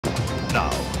Now,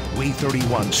 Way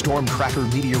 31 Storm Tracker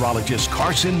meteorologist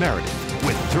Carson Meredith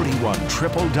with 31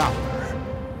 Triple Dollar.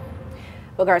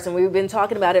 Well, Carson, we've been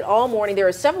talking about it all morning. There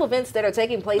are several events that are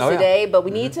taking place today, but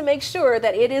we need to make sure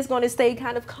that it is going to stay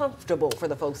kind of comfortable for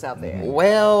the folks out there.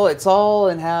 Well, it's all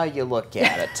in how you look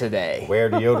at it today. Wear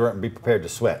deodorant and be prepared to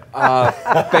sweat.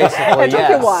 Basically, Drink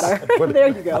your water. There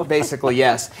you go. Basically,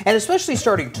 yes. And especially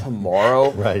starting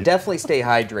tomorrow, Right. definitely stay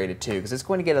hydrated too, because it's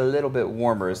going to get a little bit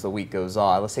warmer as the week goes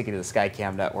on. Let's take you to the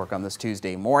Skycam network on this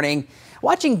Tuesday morning.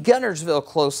 Watching Guntersville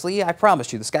closely, I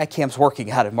promise you, the Skycam's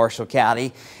working out in Marshall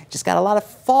County. Just got a lot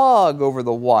of fog over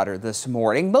the water this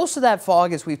morning. Most of that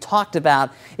fog, as we've talked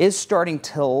about, is starting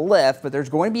to lift, but there's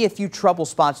going to be a few trouble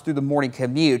spots through the morning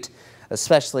commute,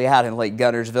 especially out in Lake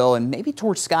Guntersville and maybe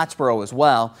towards Scottsboro as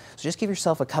well. So just give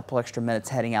yourself a couple extra minutes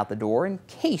heading out the door in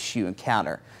case you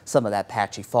encounter some of that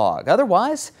patchy fog.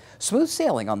 Otherwise, smooth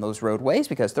sailing on those roadways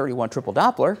because 31 Triple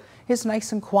Doppler is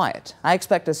nice and quiet. I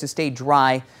expect us to stay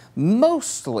dry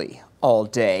mostly all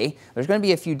day. There's going to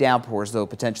be a few downpours, though,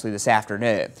 potentially this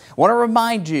afternoon. I want to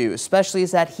remind you, especially as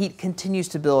that heat continues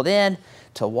to build in,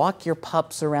 to walk your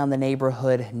pups around the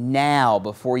neighborhood now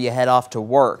before you head off to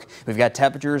work. We've got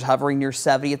temperatures hovering near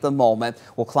 70 at the moment.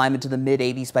 We'll climb into the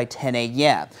mid-80s by 10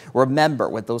 a.m. Remember,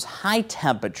 with those high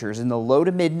temperatures in the low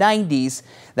to mid-90s,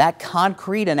 that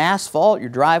concrete and asphalt, your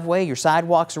driveway, your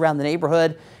sidewalks around the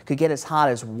neighborhood could get as hot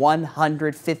as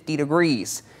 150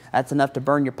 degrees. That's enough to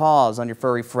burn your paws on your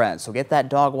furry friends. So get that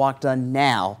dog walk done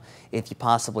now if you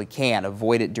possibly can.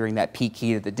 Avoid it during that peak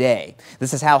heat of the day.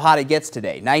 This is how hot it gets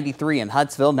today. 93 in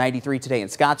Huntsville, 93 today in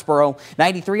Scottsboro,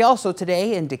 93 also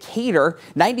today in Decatur.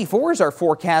 94 is our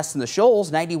forecast in the Shoals,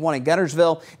 91 in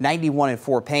Guntersville, 91 in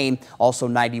Fort Payne, also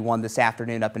 91 this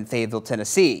afternoon up in Fayetteville,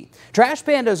 Tennessee. Trash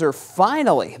Pandas are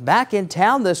finally back in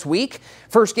town this week.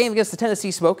 First game against the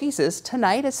Tennessee Smokies is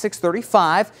tonight at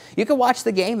 6:35. You can watch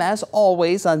the game as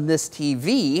always on this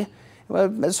TV.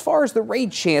 As far as the rain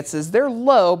chances, they're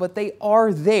low, but they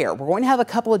are there. We're going to have a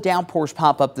couple of downpours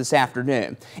pop up this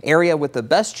afternoon. Area with the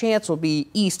best chance will be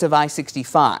east of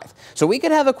I-65. So we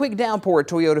could have a quick downpour at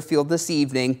Toyota Field this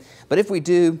evening, but if we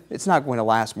do, it's not going to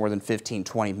last more than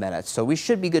 15-20 minutes. So we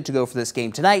should be good to go for this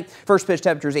game tonight. First pitch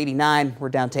temperature is 89. We're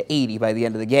down to 80 by the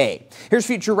end of the game. Here's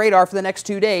future radar for the next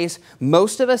 2 days.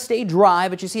 Most of us stay dry,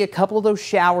 but you see a couple of those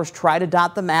showers try to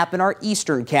dot the map in our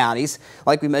eastern counties.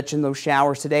 Like we mentioned, those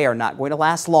showers today are not going to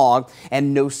last long,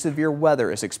 and no severe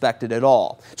weather is expected at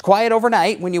all. It's quiet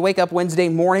overnight. When you wake up Wednesday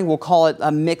morning, we'll call it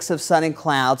a mix of sun and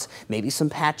clouds, maybe some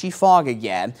patchy fog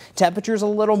again. Temperatures a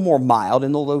little more mild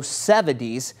in the low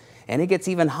 70s. And it gets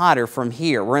even hotter from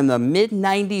here. We're in the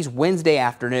mid-90s Wednesday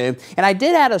afternoon, and I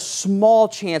did add a small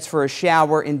chance for a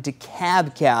shower in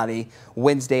DeKalb County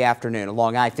Wednesday afternoon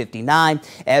along I-59.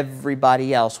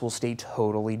 Everybody else will stay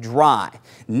totally dry.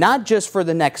 Not just for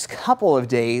the next couple of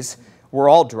days. We're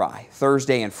all dry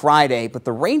Thursday and Friday, but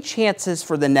the rain chances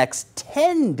for the next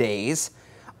 10 days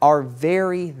are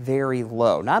very, very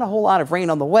low. Not a whole lot of rain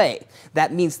on the way.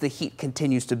 That means the heat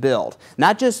continues to build,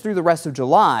 not just through the rest of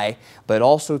July, but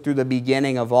also through the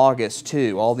beginning of August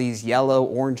too. All these yellow,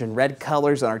 orange, and red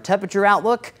colors on our temperature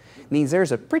outlook means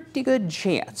there's a pretty good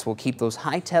chance we'll keep those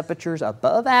high temperatures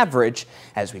above average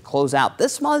as we close out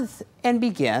this month and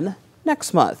begin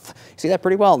next month. You see that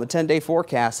pretty well in the 10-day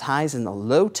forecast. Highs in the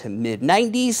low to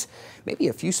mid-90s, maybe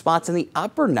a few spots in the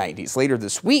upper 90s later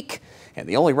this week. And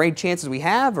the only rain chances we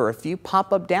have are a few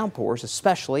pop-up downpours,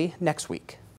 especially next week.